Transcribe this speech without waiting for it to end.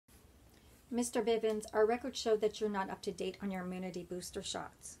Mr. Bivens, our records show that you're not up to date on your immunity booster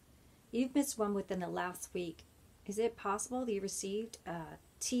shots. You've missed one within the last week. Is it possible that you received a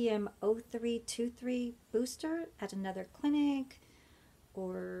TM0323 booster at another clinic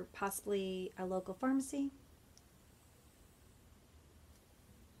or possibly a local pharmacy?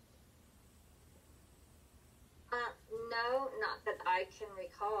 No, not that I can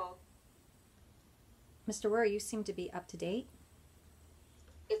recall. Mr. Ware, you seem to be up to date.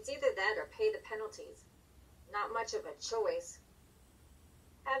 It's either that or pay the penalties. Not much of a choice.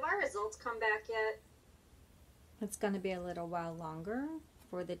 Have our results come back yet? It's going to be a little while longer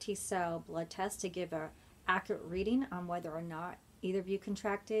for the T-cell blood test to give an accurate reading on whether or not either of you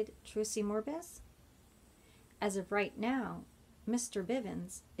contracted Trucy morbus. As of right now, Mr.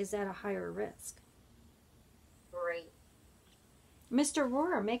 Bivens is at a higher risk. Great. Mr.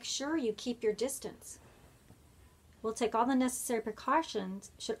 Rohrer, make sure you keep your distance. We'll take all the necessary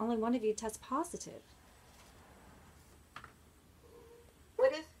precautions should only one of you test positive.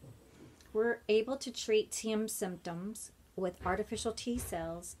 What if? We're able to treat TM symptoms with artificial T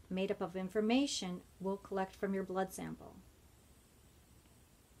cells made up of information we'll collect from your blood sample.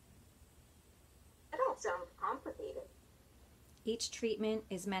 That all sounds complicated. Each treatment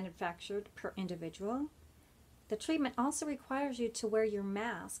is manufactured per individual. The treatment also requires you to wear your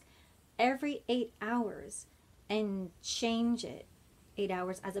mask every 8 hours and change it 8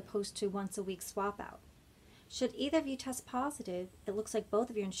 hours as opposed to once a week swap out. Should either of you test positive, it looks like both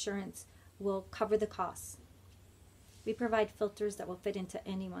of your insurance will cover the costs. We provide filters that will fit into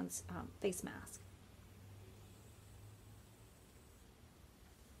anyone's face mask.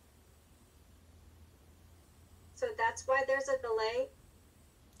 So that's why there's a delay?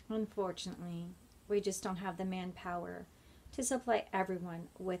 Unfortunately, we just don't have the manpower to supply everyone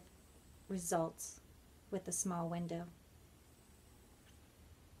with results with a small window.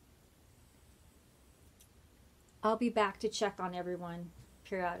 I'll be back to check on everyone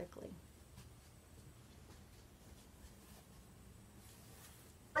periodically.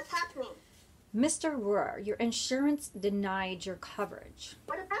 What's happening? Mr. Rohrer, your insurance denied your coverage.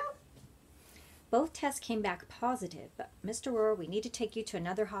 What about? Both tests came back positive, but Mr. Rohrer, we need to take you to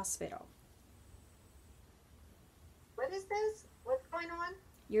another hospital. What is this? What's going on?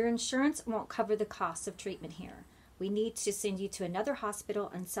 Your insurance won't cover the costs of treatment here. We need to send you to another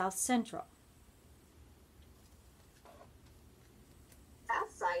hospital in South Central.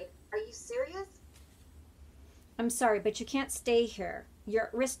 Southside? Are you serious? I'm sorry, but you can't stay here. You're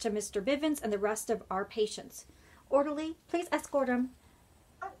at risk to Mr. Bivens and the rest of our patients. Orderly, please escort him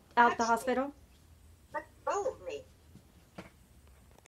out the hospital. Let's go.